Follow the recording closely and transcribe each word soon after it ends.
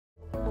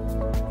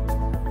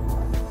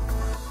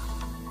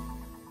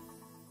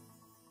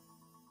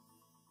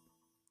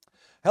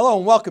Hello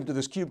and welcome to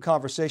this CUBE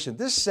conversation.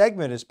 This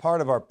segment is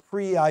part of our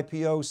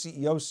pre-IPO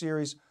CEO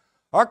series.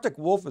 Arctic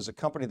Wolf is a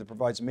company that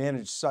provides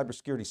managed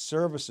cybersecurity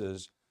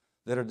services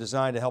that are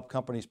designed to help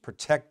companies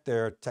protect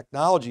their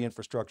technology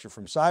infrastructure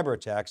from cyber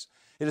attacks.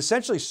 It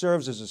essentially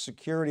serves as a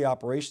security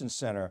operations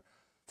center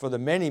for the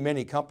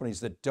many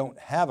companies that don't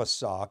have a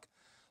SOC.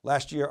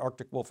 Last year,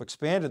 Arctic Wolf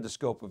expanded the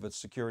scope of its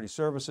security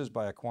services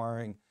by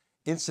acquiring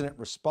incident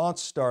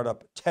response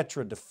startup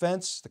Tetra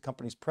Defense. The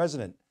company's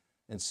president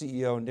and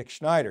CEO Nick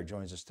Schneider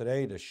joins us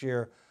today to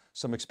share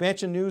some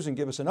expansion news and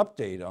give us an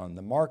update on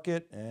the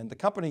market and the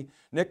company.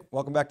 Nick,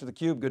 welcome back to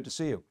theCUBE, good to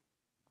see you.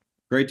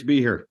 Great to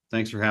be here,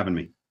 thanks for having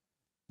me.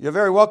 You're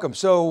very welcome.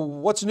 So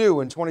what's new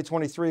in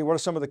 2023? What are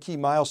some of the key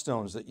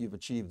milestones that you've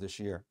achieved this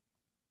year?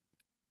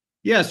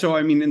 Yeah, so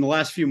I mean, in the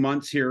last few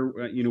months here,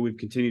 we've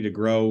continued to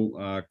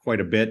grow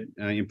quite a bit,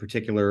 in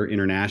particular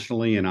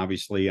internationally, and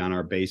obviously on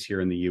our base here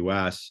in the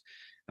US.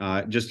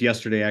 Just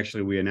yesterday,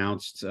 actually, we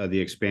announced the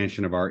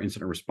expansion of our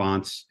incident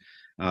response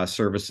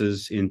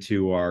services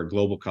into our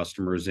global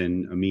customers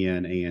in EMEA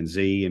and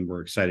ANZ, and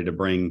we're excited to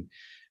bring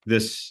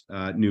this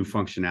new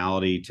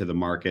functionality to the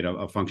market,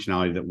 a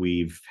functionality that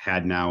we've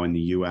had now in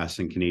the US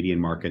and Canadian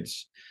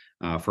markets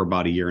for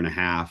about a year and a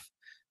half.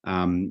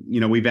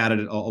 We've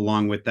added,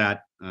 along with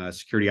that,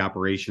 security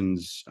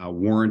operations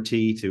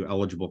warranty to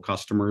eligible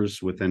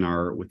customers within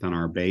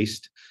our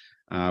base,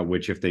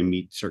 which, if they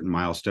meet certain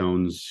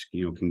milestones,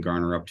 can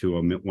garner up to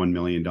a $1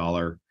 million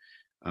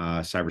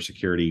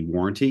cybersecurity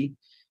warranty.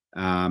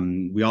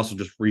 We also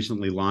just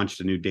recently launched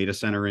a new data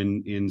center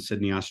in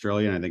Sydney,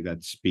 Australia, and I think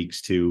that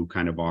speaks to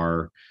kind of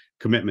our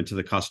commitment to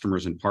the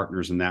customers and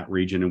partners in that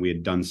region. And we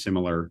had done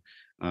similar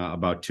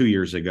about 2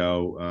 years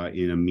ago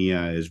in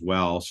EMEA as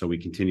well. So we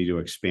continue to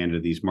expand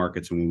into these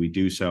markets, and when we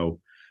do so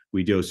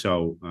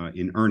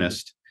in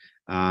earnest.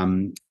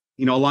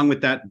 Along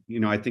with that,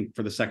 I think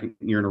for the second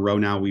year in a row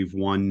now, we've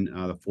won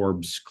the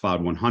Forbes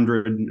Cloud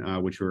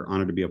 100, which we're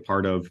honored to be a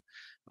part of.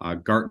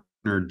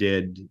 Gartner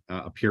did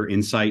a Peer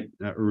Insight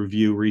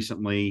review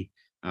recently,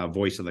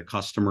 Voice of the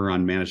Customer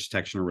on managed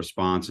detection and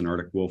response, and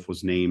Arctic Wolf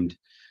was named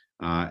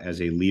as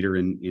a leader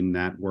in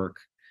that work.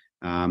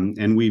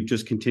 And we've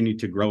just continued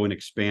to grow and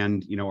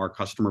expand, our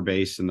customer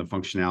base and the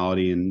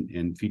functionality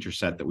and feature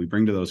set that we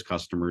bring to those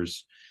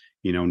customers.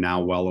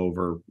 Now well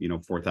over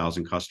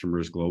 4,000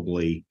 customers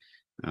globally,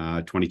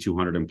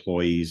 2,200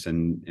 employees,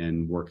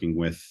 and working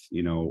with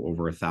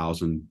over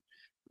 1,000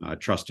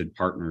 trusted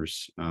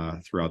partners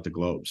throughout the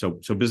globe.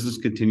 So business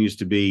continues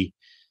to be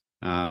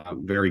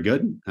very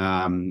good,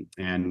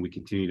 and we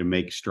continue to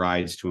make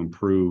strides to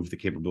improve the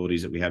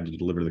capabilities that we have to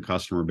deliver to the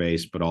customer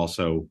base, but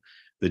also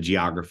the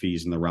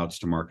geographies and the routes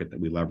to market that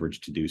we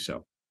leverage to do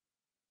so.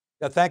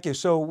 Yeah, thank you.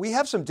 So we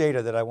have some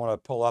data that I want to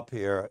pull up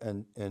here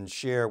and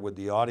share with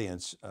the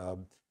audience.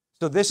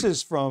 So this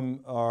is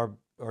from our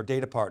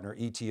data partner,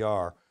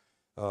 ETR,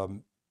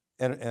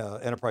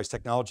 Enterprise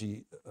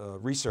Technology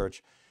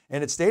Research,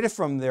 and it's data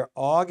from their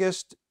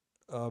August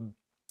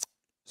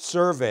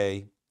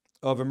survey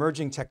of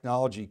emerging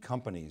technology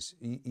companies.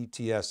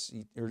 ETS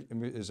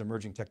is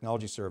Emerging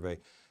Technology Survey.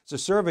 It's a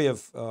survey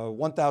of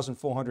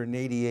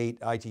 1,488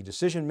 IT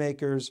decision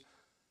makers,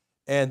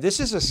 and this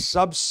is a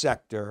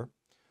subsector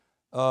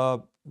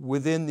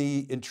within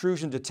the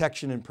intrusion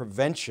detection and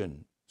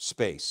prevention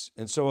space.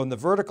 And so on the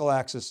vertical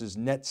axis is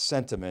net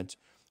sentiment,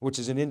 which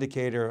is an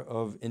indicator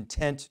of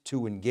intent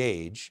to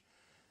engage.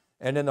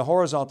 And then the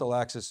horizontal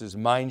axis is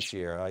mind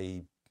share,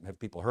 i.e. have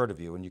people heard of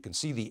you? And you can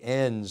see the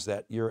N's,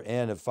 that your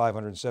N of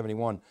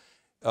 571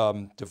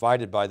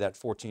 divided by that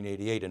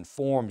 1488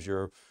 informs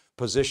your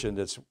position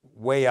that's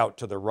way out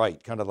to the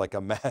right, kind of like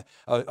a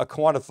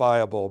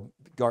quantifiable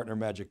Gartner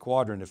Magic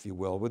Quadrant, if you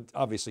will, with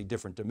obviously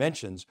different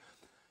dimensions.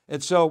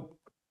 And so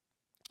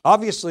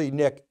obviously,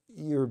 Nick,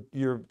 you're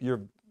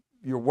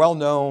well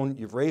known,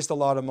 you've raised a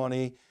lot of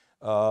money,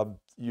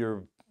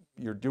 you're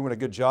doing a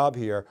good job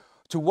here.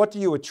 To what do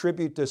you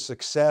attribute this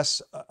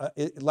success?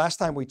 Last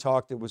time we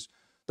talked,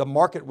 the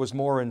market was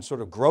more in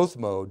sort of growth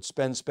mode,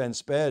 spend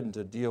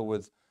to deal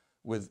with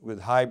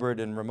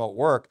hybrid and remote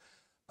work.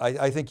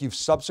 I think you've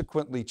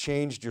subsequently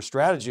changed your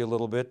strategy a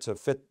little bit to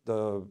fit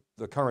the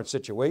current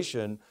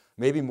situation,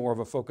 maybe more of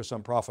a focus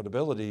on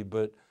profitability,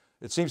 but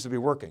it seems to be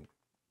working.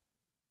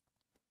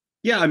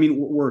 Yeah, I mean,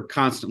 we're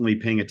constantly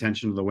paying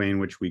attention to the way in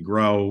which we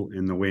grow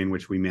and the way in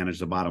which we manage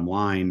the bottom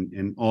line.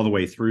 And all the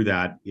way through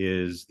that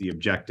is the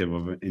objective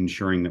of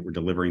ensuring that we're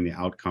delivering the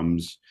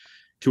outcomes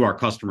to our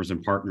customers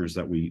and partners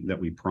that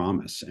we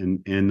promise.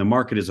 And the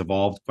market has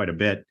evolved quite a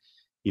bit,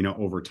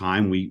 over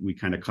time. We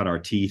kind of cut our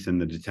teeth in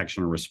the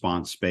detection and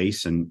response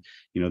space. And,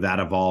 that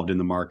evolved in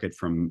the market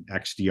from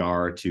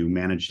XDR to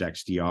managed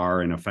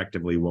XDR. And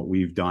effectively what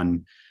we've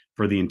done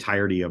for the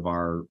entirety of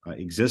our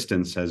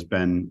existence has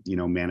been,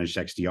 managed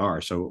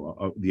XDR.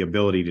 So the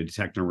ability to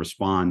detect and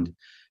respond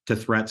to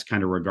threats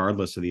kind of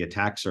regardless of the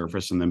attack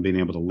surface, and then being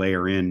able to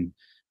layer in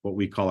what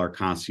we call our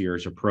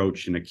concierge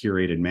approach in a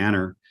curated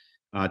manner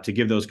to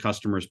give those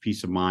customers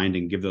peace of mind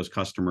and give those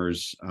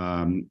customers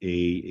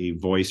a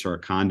voice or a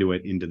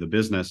conduit into the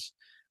business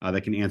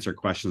that can answer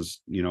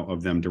questions,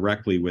 of them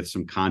directly with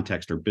some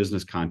context or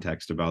business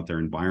context about their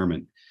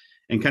environment.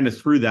 And kind of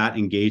through that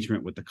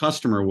engagement with the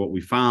customer, what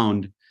we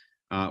found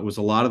was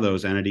a lot of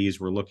those entities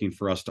were looking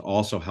for us to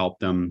also help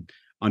them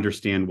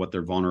understand what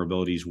their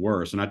vulnerabilities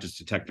were. So not just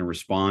detect and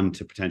respond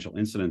to potential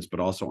incidents,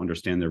 but also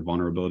understand their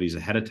vulnerabilities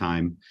ahead of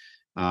time.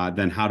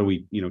 Then how do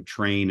we,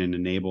 train and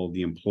enable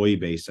the employee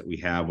base that we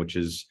have, which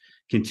is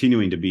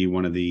continuing to be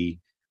one of the,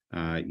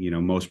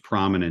 most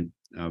prominent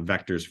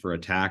vectors for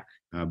attack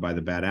by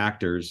the bad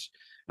actors,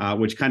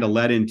 which kind of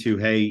led into,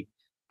 hey,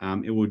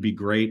 it would be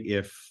great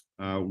if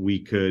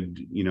we could,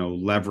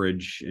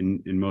 leverage,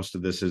 and most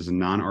of this is a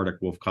non-Arctic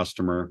Wolf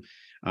customer,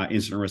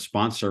 incident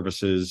response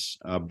services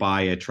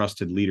by a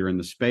trusted leader in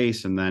the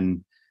space, and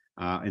then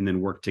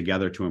work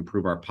together to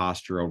improve our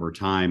posture over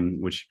time,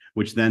 which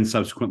then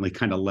subsequently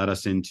kind of led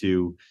us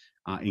into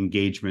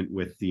engagement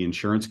with the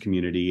insurance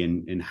community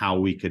and how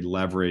we could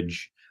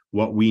leverage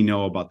what we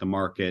know about the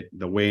market,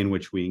 the way in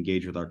which we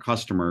engage with our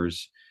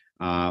customers,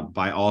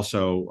 by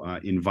also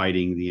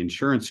inviting the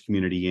insurance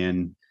community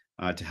in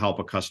to help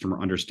a customer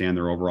understand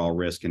their overall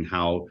risk and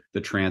how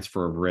the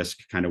transfer of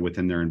risk kind of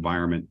within their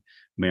environment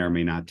may or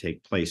may not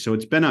take place. So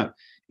it's been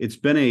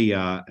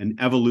an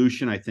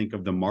evolution, I think,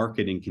 of the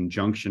market in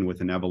conjunction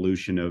with an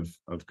evolution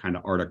of kind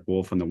of Arctic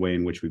Wolf and the way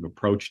in which we've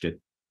approached it.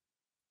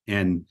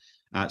 And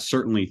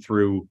certainly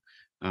through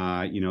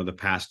the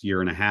past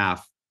year and a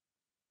half,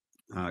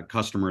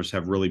 customers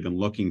have really been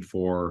looking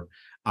for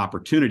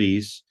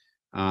opportunities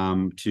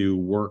to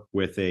work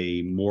with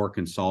a more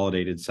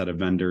consolidated set of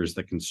vendors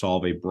that can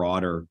solve a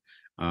broader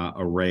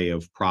array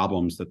of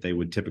problems that they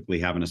would typically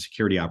have in a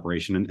security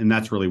operation. And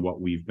that's really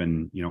what we've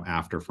been,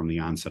 after from the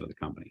onset of the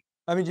company.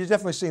 I mean, you're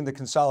definitely seeing the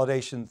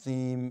consolidation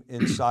theme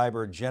in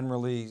cyber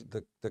generally.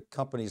 The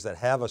companies that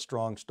have a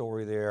strong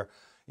story there,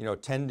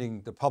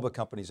 the public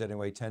companies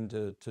anyway, tend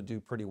to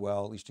do pretty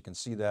well. At least you can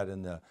see that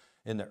in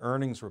the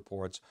earnings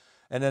reports.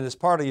 And then as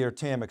part of your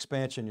TAM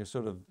expansion,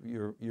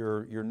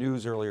 your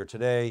news earlier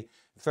today,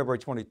 February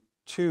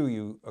 22,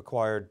 you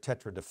acquired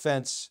Tetra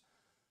Defense,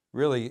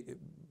 really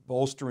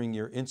bolstering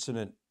your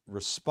incident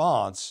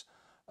response.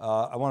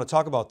 I want to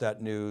talk about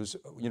that news.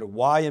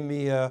 Why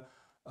EMEA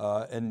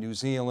and New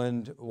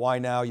Zealand? Why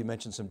now? You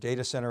mentioned some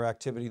data center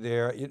activity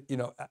there.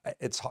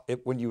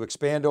 When you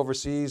expand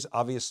overseas,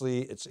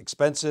 obviously it's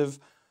expensive.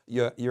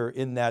 You're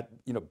in that,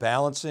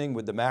 balancing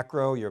with the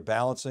macro, you're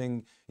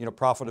balancing,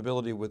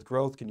 profitability with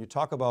growth. Can you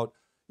talk about,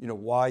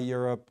 why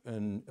Europe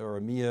or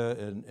EMEA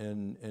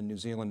and New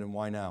Zealand, and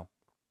why now?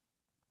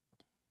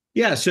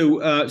 Yeah,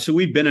 so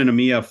we've been in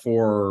EMEA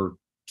for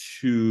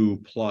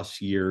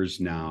 2+ years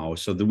now,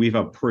 so that we've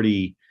a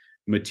pretty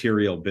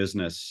material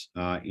business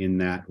in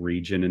that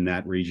region, and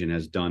that region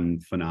has done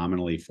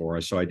phenomenally for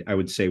us. So I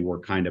would say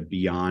we're kind of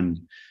beyond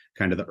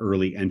kind of the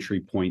early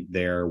entry point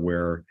there,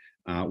 where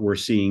we're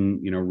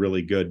seeing,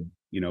 really good,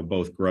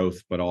 both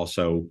growth, but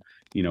also,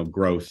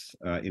 growth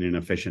in an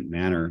efficient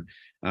manner.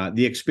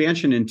 The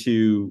expansion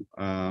into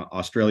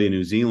Australia,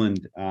 New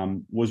Zealand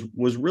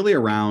was really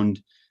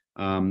around,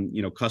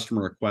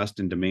 customer request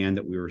and demand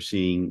that we were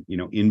seeing,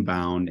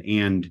 inbound,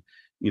 and,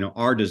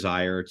 our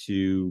desire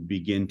to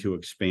begin to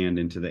expand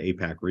into the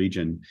APAC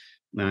region.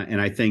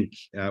 And I think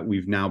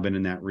we've now been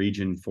in that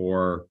region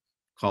for,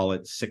 call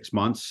it 6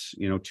 months,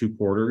 2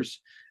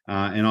 quarters.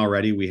 And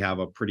already we have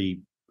a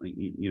pretty,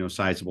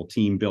 sizable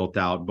team built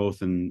out,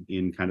 both in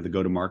kind of the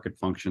go-to-market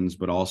functions,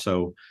 but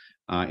also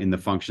in the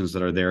functions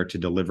that are there to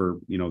deliver,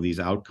 these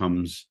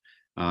outcomes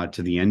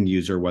to the end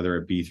user, whether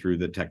it be through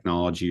the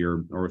technology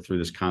or through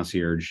this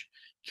concierge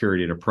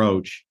curated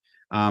approach.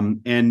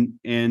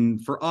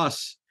 And for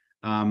us,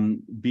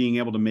 being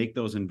able to make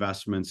those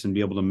investments and be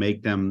able to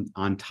make them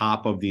on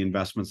top of the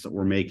investments that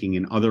we're making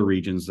in other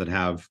regions that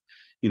have,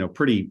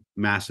 pretty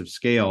massive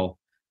scale,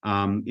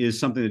 is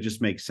something that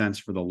just makes sense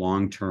for the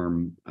long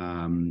term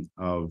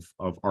of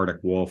Arctic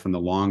Wolf, and the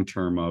long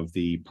term of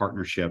the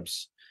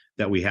partnerships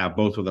that we have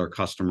both with our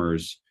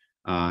customers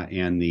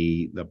and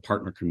the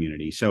partner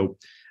community. So,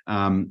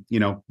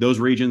 those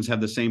regions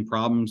have the same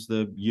problems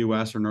the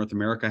US or North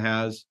America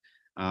has.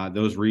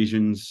 Those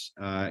regions,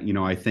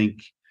 I think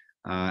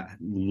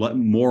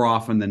more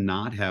often than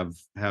not have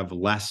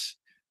less,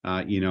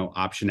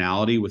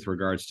 optionality with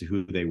regards to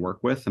who they work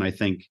with. And I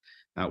think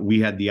we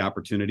had the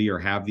opportunity, or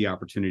have the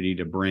opportunity,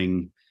 to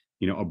bring,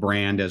 a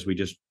brand, as we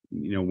just,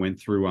 went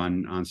through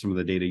on some of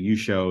the data you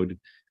showed,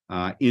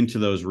 into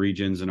those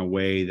regions in a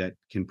way that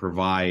can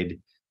provide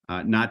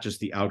not just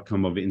the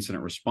outcome of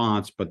incident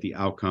response, but the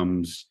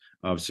outcomes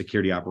of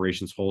security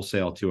operations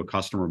wholesale to a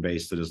customer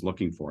base that is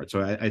looking for it.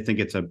 So I think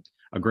it's a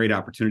great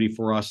opportunity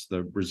for us.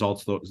 The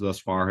results thus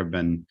far have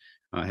been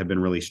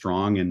really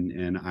strong,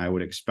 and I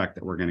would expect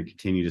that we're going to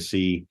continue to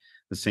see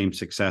the same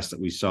success that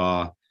we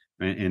saw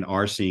and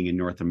are seeing in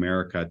North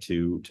America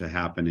to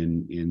happen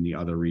in the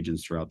other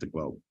regions throughout the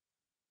globe.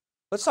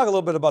 Let's talk a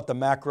little bit about the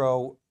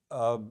macro.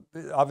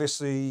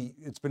 Obviously,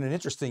 it's been an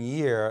interesting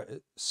year.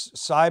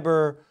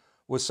 Cyber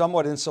was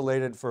somewhat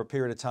insulated for a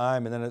period of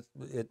time, and then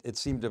it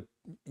seemed to,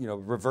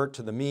 revert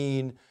to the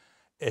mean.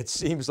 it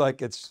seems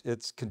like it's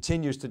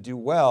continues to do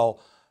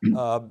well.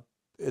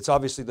 It's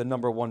obviously the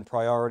 #1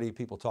 priority.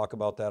 People talk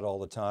about that all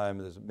the time.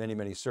 There's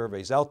many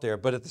surveys out there,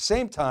 but at the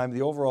same time,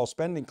 the overall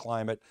spending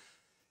climate,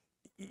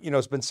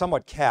 it's been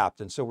somewhat capped.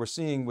 And so we're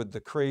seeing with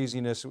the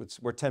craziness,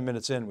 we're 10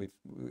 minutes in, we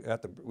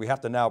have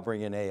to now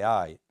bring in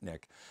AI,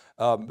 Nick.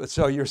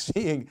 So you're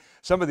seeing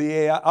some of the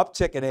AI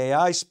uptick in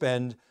AI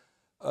spend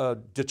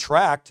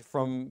detract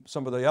from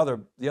some of the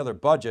other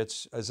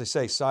budgets. As I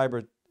say,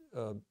 cyber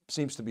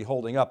seems to be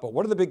holding up, but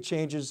what are the big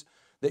changes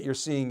that you're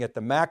seeing at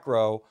the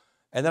macro?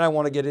 And then I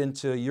want to get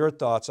into your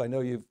thoughts. I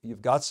know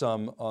you've got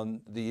some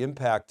on the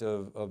impact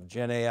of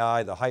Gen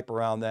AI, the hype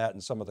around that,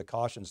 and some of the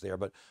cautions there.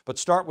 But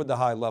start with the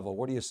high level.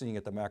 What are you seeing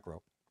at the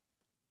macro?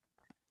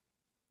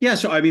 Yeah,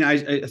 so I mean,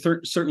 I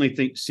certainly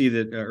think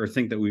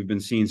that we've been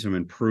seeing some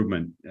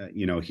improvement,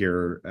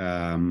 here,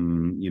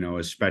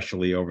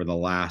 especially over the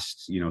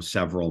last,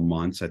 several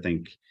months. I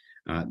think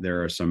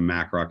there are some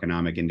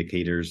macroeconomic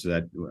indicators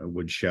that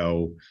would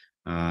show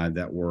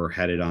that we're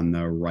headed on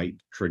the right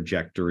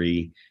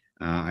trajectory.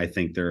 I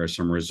think there are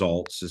some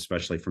results,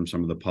 especially from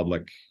some of the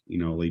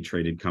publicly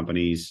traded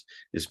companies,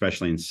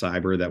 especially in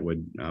cyber, that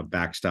would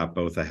backstop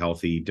both a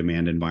healthy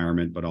demand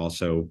environment, but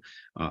also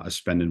a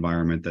spend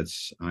environment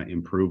that's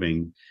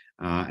improving.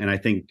 And I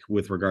think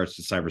with regards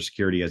to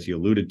cybersecurity, as you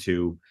alluded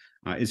to,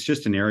 it's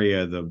just an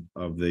area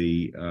of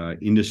the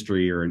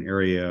industry, or an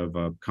area of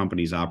a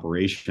company's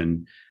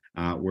operation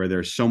where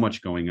there's so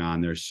much going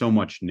on, there's so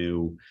much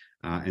new.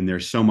 And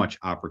there's so much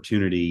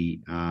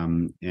opportunity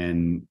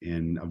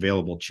and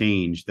available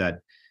change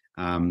that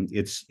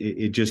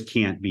it just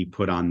can't be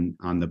put on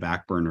the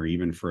back burner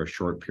even for a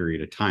short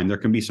period of time. There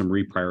can be some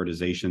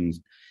reprioritizations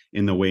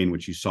in the way in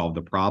which you solve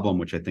the problem,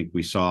 which I think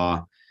we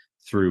saw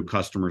through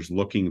customers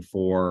looking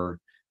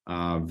for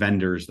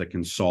vendors that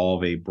can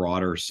solve a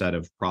broader set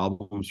of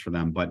problems for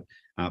them. But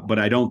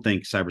I don't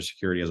think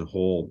cybersecurity as a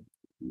whole,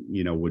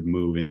 would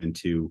move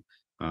into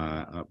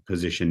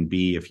position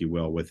B, if you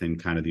will, within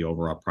kind of the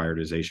overall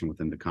prioritization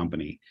within the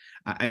company.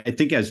 I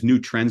think as new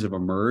trends have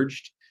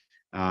emerged,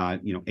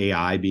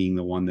 AI being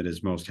the one that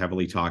is most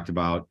heavily talked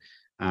about,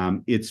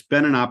 it's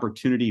been an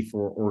opportunity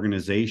for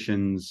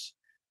organizations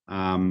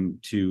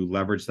to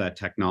leverage that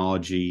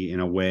technology in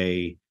a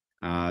way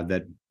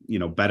that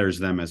betters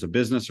them as a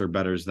business, or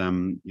betters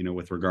them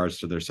with regards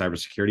to their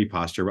cybersecurity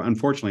posture. But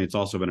unfortunately, it's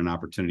also been an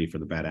opportunity for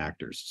the bad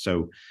actors.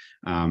 So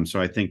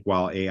I think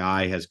while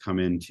AI has come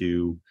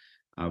into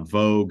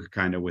vogue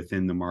kind of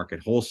within the market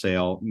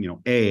wholesale,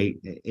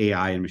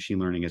 AI and machine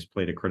learning has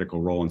played a critical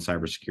role in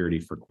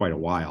cybersecurity for quite a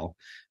while.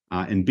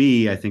 And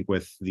B, I think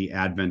with the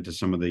advent of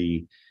some of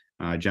the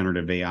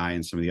generative AI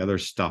and some of the other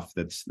stuff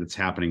that's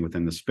happening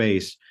within the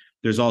space,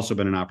 there's also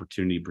been an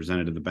opportunity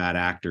presented to the bad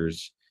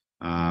actors,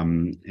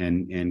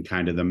 and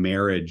kind of the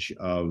marriage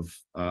of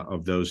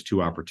those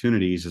two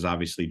opportunities is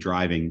obviously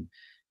driving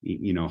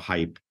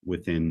hype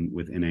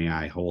within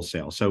AI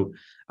wholesale. So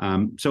I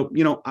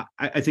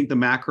think the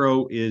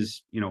macro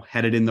is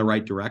headed in the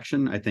right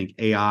direction. I think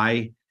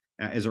AI,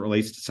 as it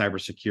relates to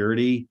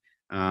cybersecurity,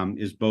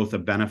 is both a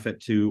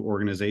benefit to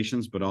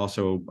organizations, but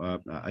also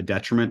a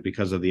detriment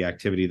because of the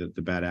activity that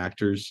the bad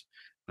actors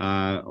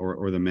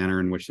or the manner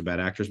in which the bad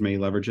actors may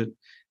leverage it.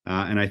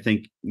 And I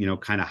think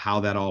kind of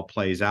how that all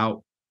plays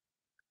out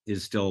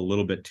is still a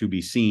little bit to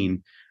be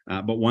seen.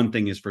 But one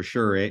thing is for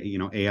sure,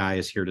 AI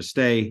is here to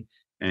stay,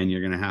 and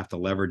you're going to have to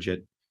leverage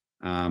it,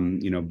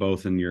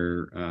 both in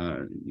your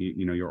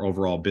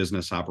overall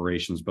business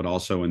operations, but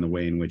also in the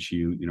way in which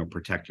you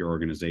protect your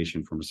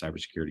organization from a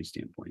cybersecurity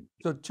standpoint.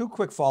 So 2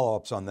 quick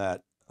follow-ups on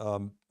that.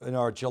 In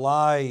our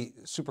July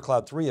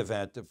SuperCloud 3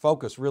 event, the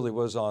focus really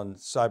was on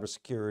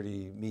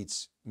cybersecurity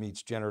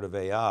meets generative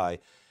AI.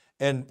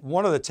 And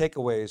one of the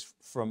takeaways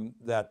from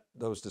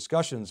those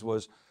discussions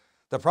was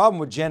the problem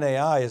with Gen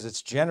AI is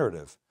it's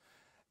generative,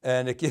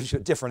 and it gives you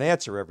a different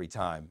answer every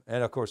time.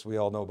 And of course, we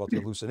all know about the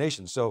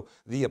hallucinations. So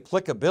the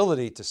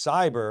applicability to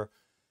cyber,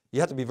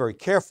 you have to be very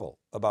careful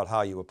about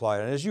how you apply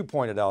it. And as you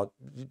pointed out,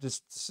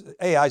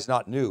 AI is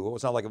not new.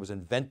 It's not like it was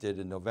invented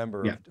in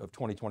November of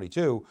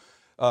 2022.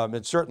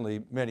 And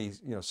certainly many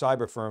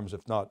cyber firms,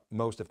 if not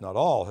most, if not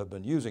all, have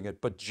been using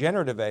it. But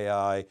generative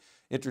AI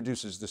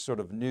introduces this sort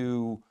of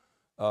new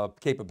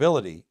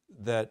capability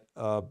that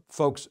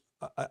folks,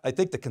 I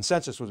think the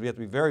consensus was we have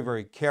to be very,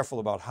 very careful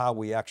about how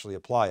we actually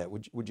apply it.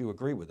 Would you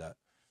agree with that?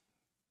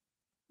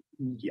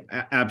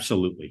 Yeah,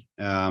 absolutely.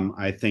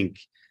 I think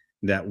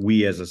that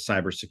we as a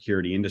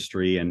cybersecurity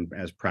industry and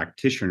as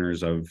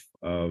practitioners of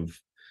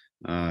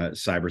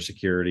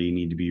cybersecurity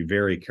need to be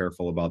very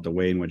careful about the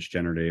way in which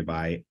generative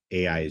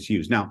AI is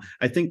used. Now,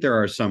 I think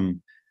there are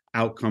some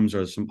outcomes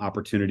or some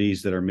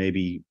opportunities that are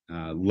maybe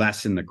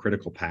less in the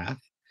critical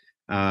path.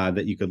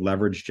 That you could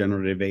leverage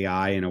generative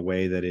AI in a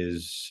way that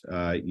is,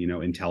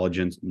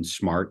 intelligent and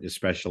smart,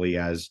 especially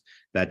as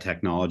that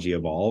technology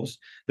evolves.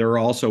 There are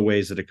also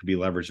ways that it could be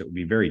leveraged that would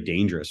be very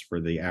dangerous for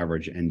the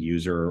average end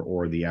user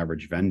or the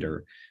average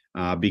vendor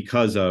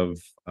because of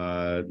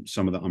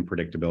some of the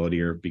unpredictability,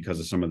 or because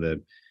of some of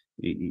the,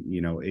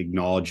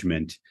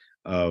 acknowledgement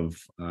of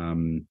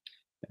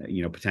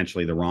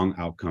potentially the wrong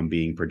outcome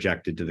being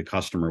projected to the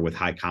customer with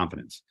high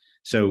confidence.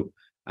 So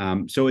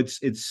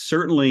it's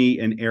certainly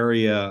an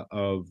area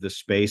of the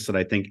space that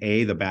I think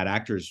the bad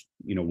actors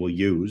will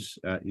use.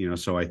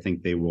 So I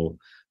think they will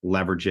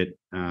leverage it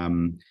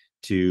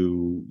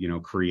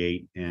to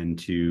create and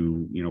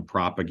to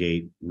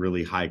propagate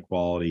really high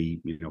quality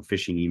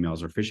phishing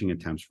emails or phishing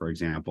attempts, for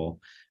example.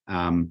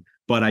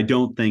 But I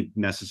don't think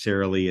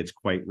necessarily it's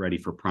quite ready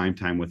for prime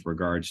time with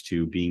regards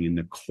to being in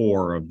the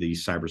core of the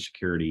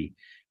cybersecurity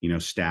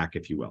stack,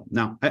 if you will.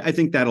 Now, I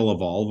think that'll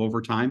evolve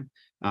over time,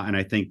 and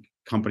I think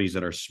companies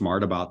that are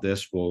smart about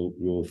this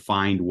will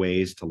find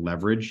ways to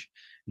leverage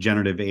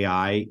generative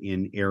AI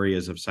in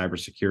areas of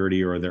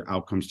cybersecurity or their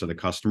outcomes to the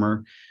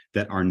customer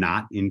that are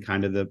not in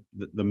kind of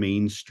the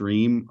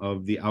mainstream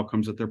of the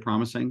outcomes that they're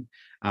promising.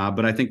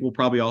 But I think we'll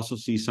probably also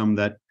see some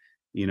that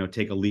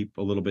take a leap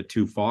a little bit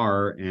too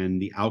far,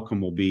 and the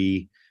outcome will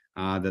be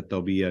that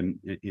there'll be an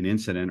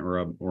incident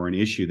or an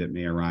issue that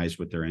may arise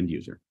with their end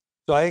user.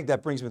 So I think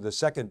that brings me to the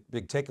second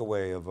big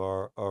takeaway of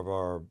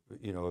our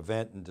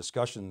event and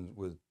discussion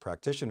with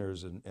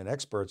practitioners and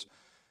experts.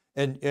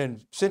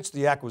 And since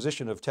the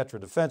acquisition of Tetra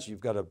Defense, you've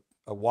got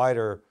a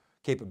wider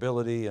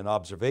capability and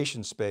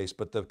observation space,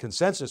 but the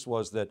consensus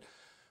was that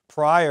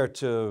prior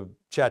to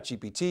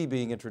ChatGPT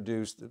being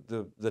introduced,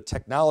 the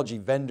technology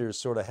vendors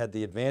sort of had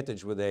the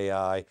advantage with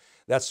AI.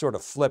 That sort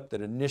of flipped,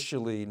 that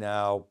initially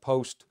now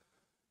post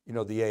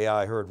the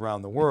AI heard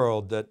around the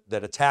world, that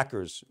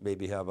attackers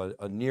maybe have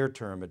a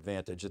near-term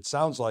advantage. It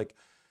sounds like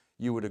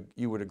you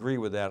would agree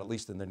with that, at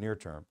least in the near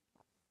term.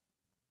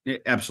 Yeah,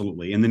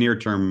 absolutely. In the near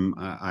term,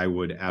 I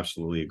would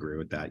absolutely agree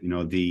with that.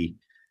 The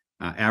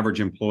average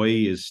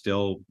employee is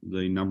still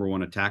the number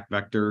one attack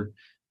vector,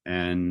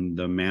 and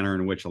the manner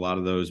in which a lot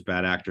of those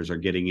bad actors are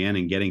getting in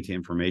and getting to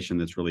information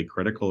that's really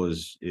critical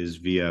is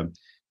via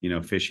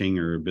phishing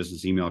or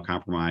business email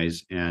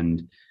compromise.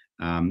 And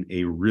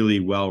a really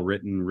well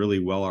written, really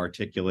well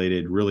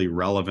articulated, really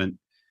relevant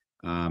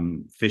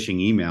phishing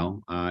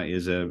email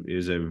is a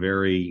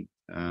very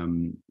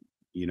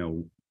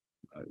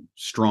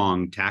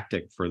strong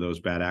tactic for those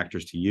bad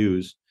actors to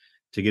use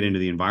to get into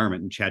the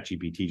environment. And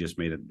ChatGPT just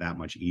made it that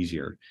much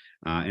easier.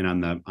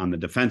 And on the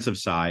defensive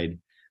side,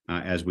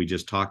 as we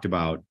just talked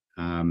about,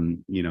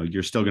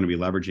 you're still going to be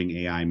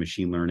leveraging AI,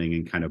 machine learning,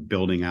 and kind of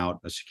building out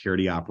a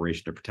security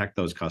operation to protect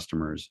those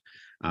customers.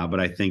 But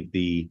I think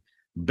the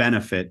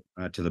benefit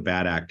to the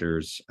bad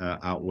actors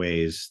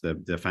outweighs the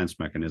defense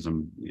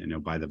mechanism,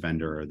 by the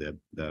vendor or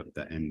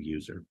the end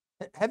user.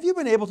 Have you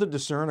been able to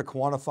discern a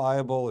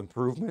quantifiable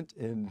improvement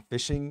in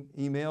phishing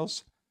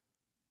emails?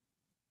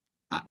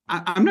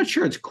 I'm not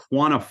sure it's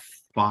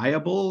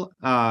quantifiable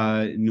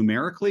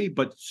numerically,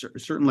 but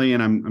certainly,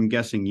 and I'm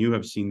guessing you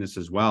have seen this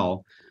as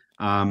well.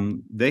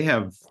 They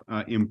have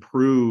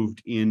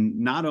improved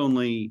in not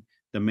only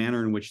the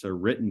manner in which they're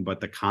written, but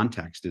the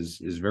context is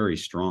very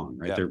strong,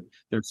 right? Yeah.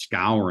 They're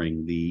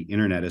scouring the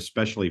internet,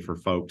 especially for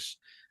folks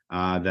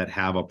that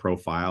have a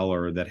profile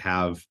or that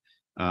have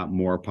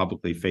more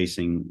publicly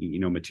facing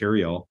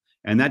material,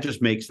 and that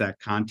just makes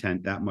that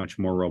content that much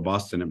more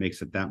robust, and it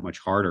makes it that much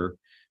harder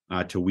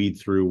to weed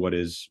through what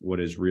is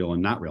real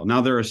and not real.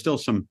 Now, there are still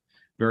some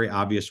very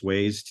obvious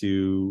ways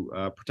to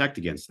protect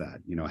against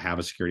that. Have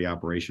a security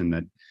operation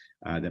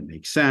that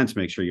makes sense.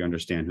 Make sure you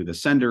understand who the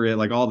sender is,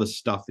 like all the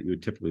stuff that you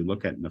would typically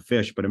look at in the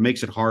phish. But it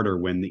makes it harder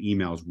when the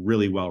email is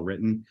really well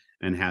written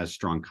and has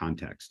strong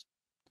context.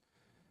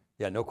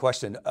 Yeah, no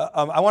question.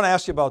 I want to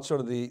ask you about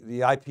sort of the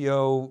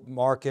IPO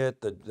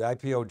market, the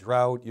IPO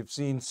drought. You've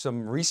seen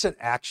some recent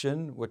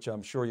action, which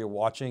I'm sure you're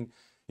watching.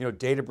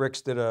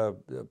 Databricks did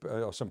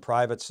some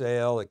private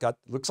sale.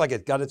 Looks like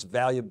it got its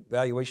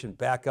valuation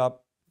back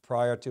up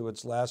prior to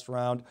its last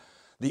round.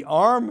 The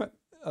ARM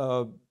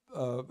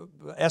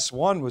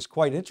S1 was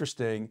quite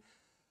interesting.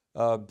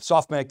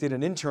 SoftBank did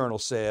an internal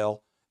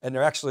sale, and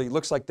they're actually,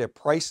 looks like they're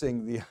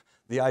pricing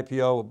the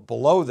IPO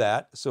below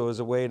that. So as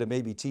a way to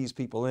maybe tease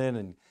people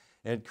in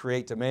and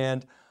create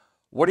demand.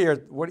 What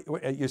are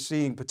you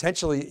seeing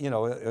potentially,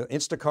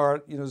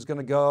 Instacart, is going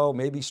to go,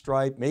 maybe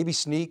Stripe, maybe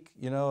Sneak,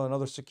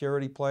 another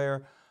security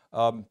player.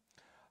 How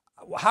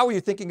are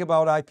you thinking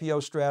about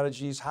IPO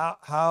strategies?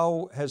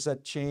 How has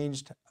that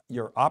changed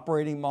your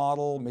operating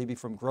model, maybe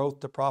from growth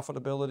to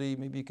profitability?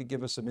 Maybe you could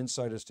give us some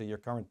insight as to your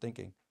current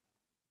thinking.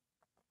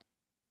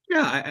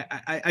 Yeah,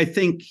 I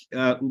think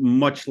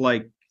much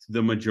like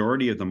the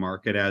majority of the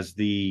market, as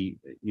the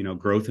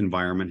growth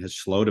environment has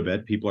slowed a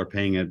bit, people are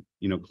paying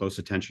close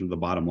attention to the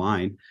bottom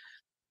line.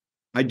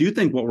 I do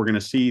think what we're going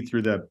to see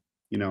through the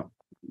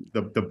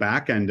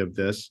back end of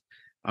this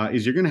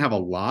is you're going to have a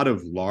lot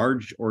of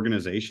large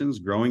organizations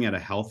growing at a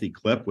healthy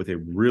clip with a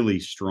really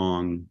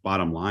strong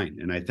bottom line,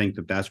 and I think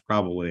that that's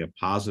probably a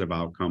positive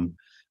outcome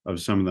of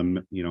some of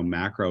the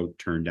macro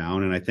turn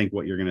down. And I think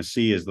what you're going to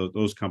see is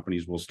those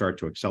companies will start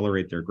to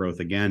accelerate their growth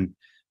again,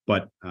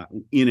 but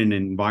in an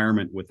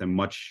environment with a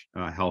much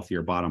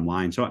healthier bottom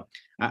line. So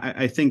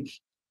I think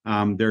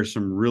there's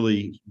some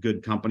really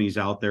good companies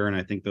out there, and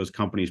I think those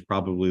companies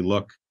probably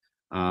look,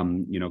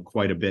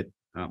 quite a bit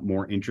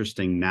more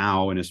interesting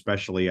now, and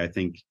especially I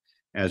think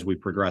as we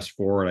progress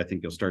forward, I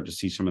think you'll start to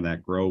see some of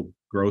that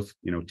growth,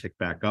 tick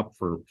back up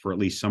for at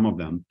least some of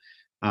them.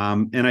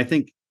 And I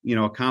think,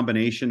 a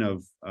combination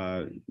of,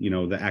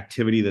 the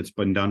activity that's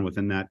been done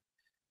within that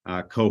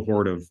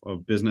cohort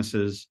of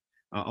businesses,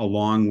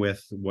 along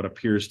with what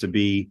appears to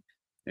be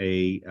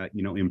a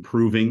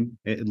improving,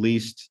 at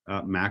least,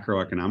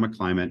 macroeconomic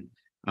climate,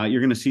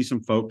 you're going to see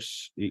some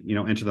folks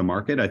enter the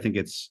market. I think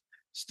it's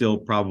still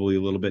probably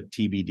a little bit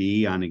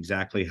TBD on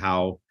exactly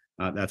how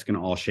that's going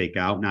to all shake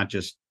out, not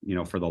just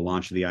for the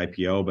launch of the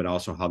IPO, but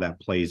also how that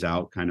plays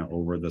out kind of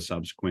over the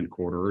subsequent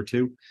quarter or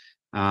two.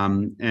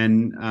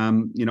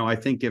 I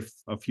think if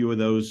a few of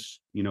those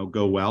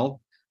go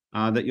well,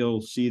 that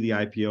you'll see the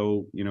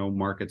IPO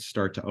markets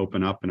start to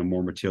open up in a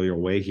more material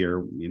way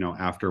here,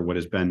 after what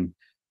has been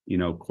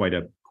quite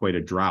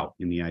a drought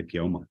in the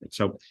IPO market.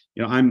 So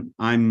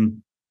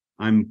I'm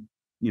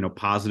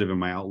positive in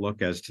my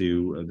outlook as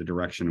to the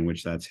direction in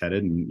which that's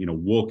headed, and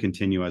we'll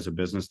continue as a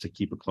business to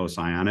keep a close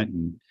eye on it.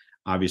 And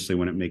obviously,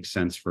 when it makes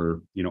sense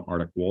for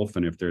Arctic Wolf,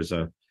 and if there's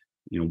a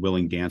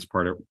willing dance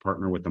partner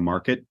with the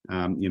market,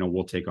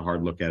 we'll take a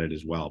hard look at it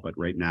as well. But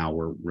right now,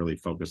 we're really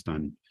focused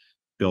on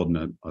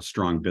building a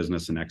strong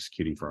business and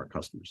executing for our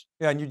customers.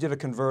 Yeah, and you did a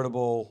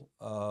convertible,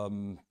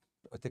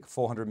 I think a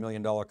 $400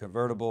 million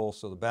convertible.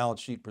 So the balance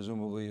sheet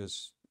presumably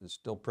is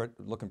still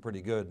looking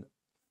pretty good.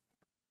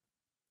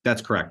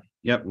 That's correct.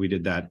 Yep, we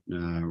did that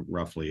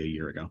roughly a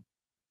year ago.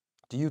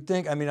 Do you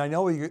think, I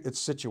know it's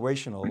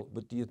situational,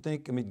 but do you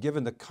think,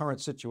 given the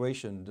current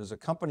situation, does a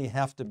company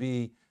have to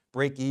be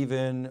break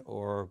even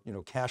or,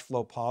 cash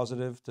flow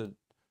positive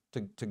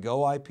to go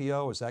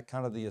IPO? Is that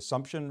kind of the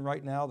assumption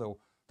right now,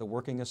 the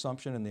working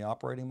assumption in the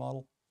operating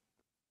model?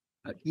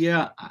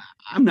 Yeah,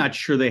 I'm not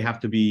sure they have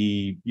to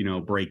be,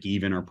 break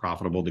even or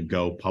profitable to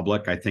go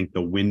public. I think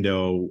the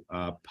window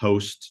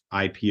post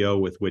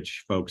IPO with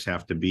which folks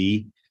have to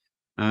be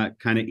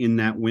kind of in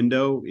that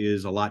window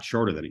is a lot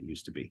shorter than it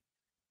used to be.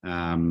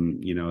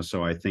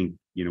 So I think,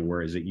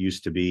 whereas it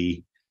used to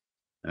be,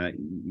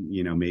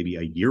 maybe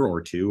a year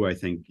or two, I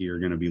think you're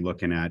going to be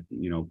looking at,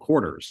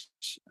 quarters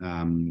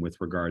with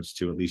regards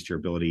to at least your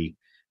ability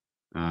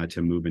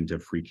to move into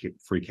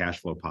free cash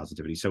flow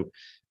positivity. So,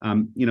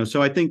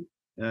 so I think,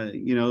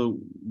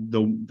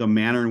 the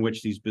manner in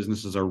which these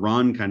businesses are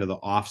run, kind of the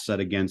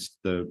offset against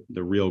the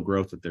real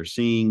growth that they're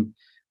seeing,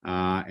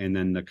 and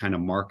then the kind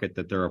of market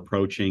that they're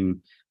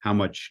approaching, how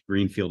much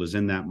greenfield is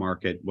in that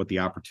market, what the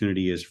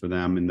opportunity is for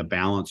them, and the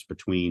balance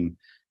between,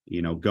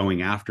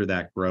 going after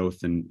that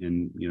growth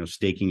and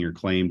staking your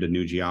claim to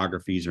new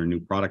geographies or new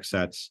product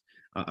sets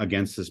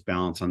against this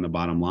balance on the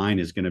bottom line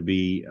is going to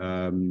be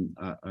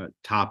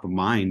top of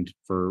mind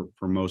for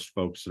most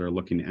folks that are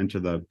looking to enter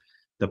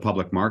the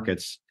public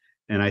markets.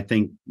 And I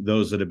think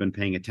those that have been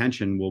paying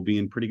attention will be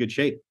in pretty good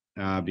shape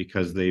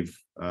because they've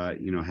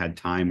had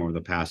time over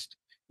the past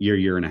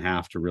year and a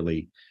half to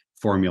really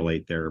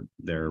formulate their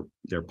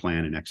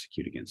plan and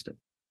execute against it.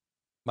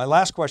 My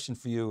last question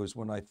for you is,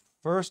 when I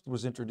first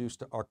was introduced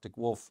to Arctic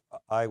Wolf,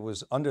 I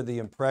was under the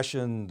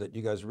impression that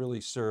you guys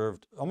really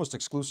served almost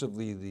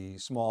exclusively the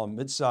small and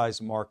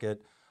mid-sized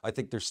market. I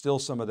think there's still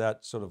some of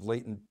that sort of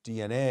latent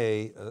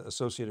DNA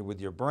associated with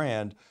your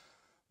brand.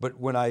 But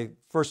when I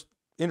first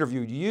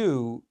interviewed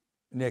you,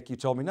 Nick, you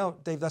told me, no,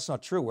 Dave, that's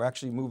not true. We're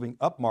actually moving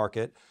up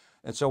market.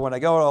 And so when I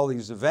go to all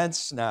these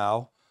events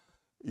now,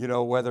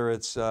 whether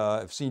it's,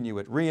 I've seen you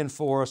at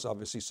Reinforce,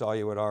 obviously saw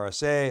you at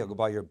RSA, I'll go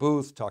by your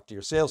booth, talk to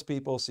your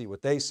salespeople, see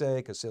what they say,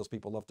 because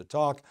salespeople love to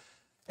talk.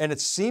 And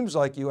it seems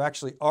like you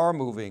actually are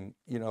moving,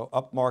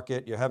 up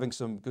market. You're having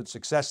some good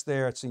success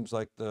there. It seems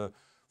like the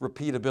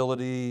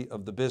repeatability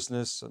of the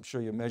business, I'm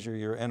sure you measure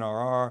your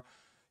NRR,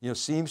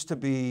 seems to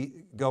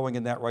be going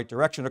in that right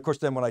direction. Of course,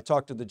 then when I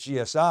talk to the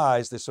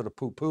GSIs, they sort of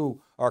poo-poo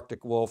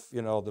Arctic Wolf,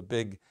 the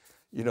big,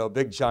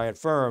 big giant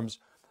firms.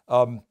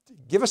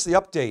 Give us the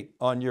update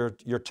on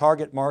your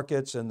target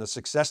markets and the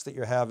success that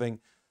you're having,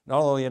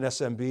 not only in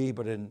SMB,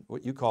 but in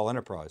what you call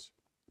enterprise.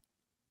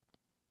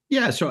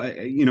 Yeah, so,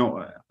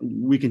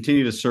 we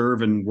continue to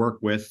serve and work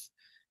with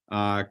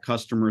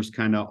customers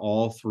kind of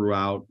all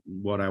throughout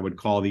what I would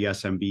call the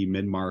SMB,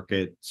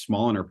 mid-market,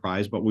 small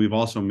enterprise, but we've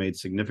also made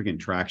significant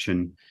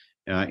traction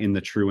in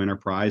the true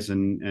enterprise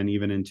and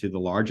even into the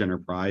large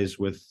enterprise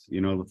with,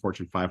 the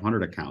Fortune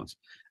 500 accounts.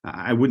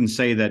 I wouldn't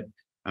say that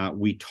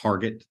we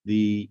target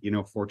the,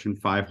 Fortune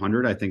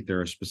 500. I think there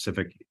are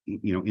specific,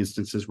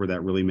 instances where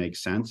that really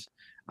makes sense.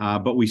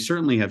 But we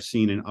certainly have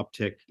seen an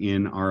uptick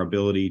in our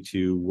ability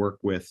to work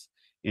with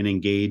and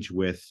engage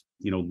with,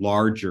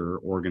 larger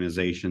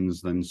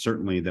organizations than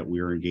certainly that we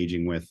were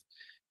engaging with,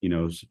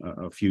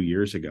 a few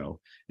years ago.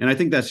 And I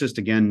think that's just,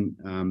 again,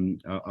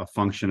 a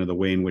function of the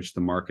way in which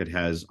the market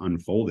has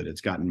unfolded.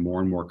 It's gotten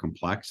more and more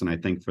complex. And I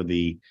think for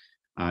the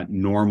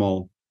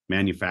normal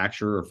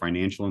manufacturer or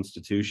financial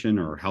institution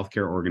or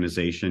healthcare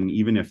organization,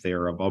 even if they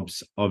are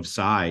of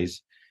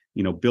size,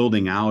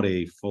 building out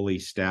a fully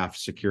staffed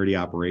security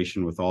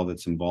operation with all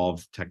that's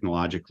involved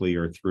technologically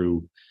or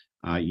through,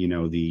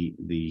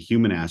 the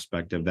human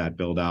aspect of that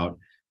build out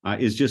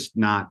is just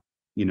not,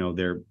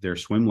 their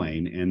swim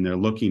lane, and they're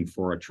looking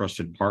for a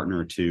trusted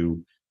partner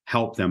to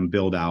help them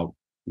build out,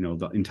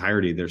 the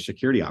entirety of their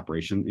security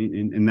operation.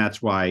 And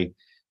that's why,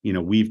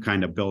 we've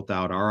kind of built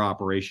out our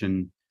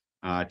operation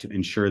to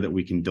ensure that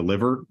we can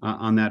deliver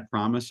on that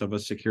promise of a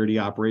security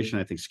operation.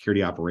 I think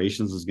security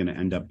operations is going to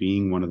end up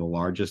being one of the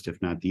largest,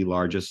 if not the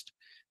largest,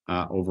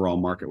 overall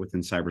market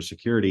within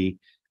cybersecurity.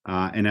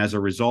 And as a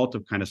result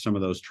of kind of some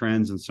of those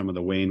trends and some of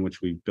the way in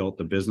which we've built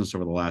the business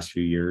over the last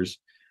few years,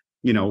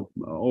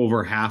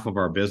 over half of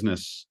our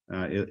business,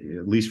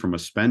 at least from a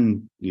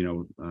spend,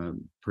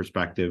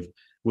 perspective,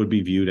 would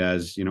be viewed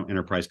as,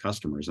 enterprise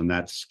customers, and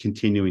that's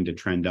continuing to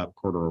trend up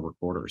quarter over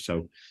quarter.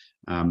 So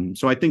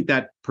I think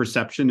that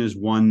perception is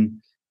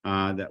one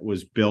that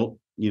was built,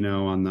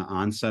 on the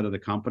onset of the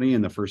company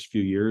in the first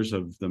few years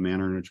of the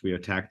manner in which we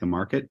attacked the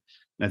market.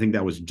 I think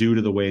that was due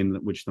to the way in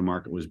which the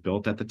market was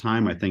built at the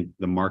time. I think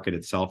the market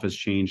itself has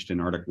changed,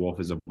 and Arctic Wolf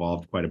has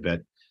evolved quite a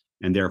bit,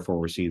 and therefore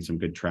we're seeing some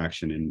good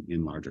traction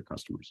in larger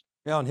customers.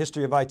 Yeah, and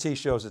history of IT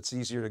shows it's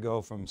easier to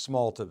go from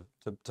small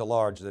to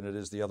large than it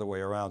is the other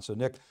way around. So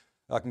Nick,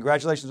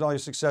 congratulations on all your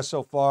success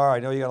so far. I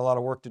know you got a lot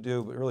of work to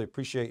do, but really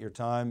appreciate your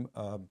time.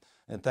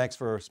 And thanks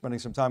for spending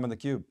some time on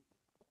theCUBE.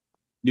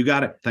 You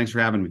got it. Thanks for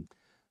having me.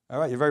 All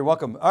right, you're very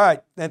welcome. All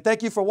right, and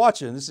thank you for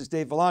watching. This is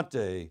Dave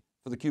Vellante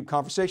for theCUBE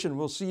Conversation.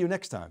 We'll see you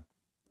next time.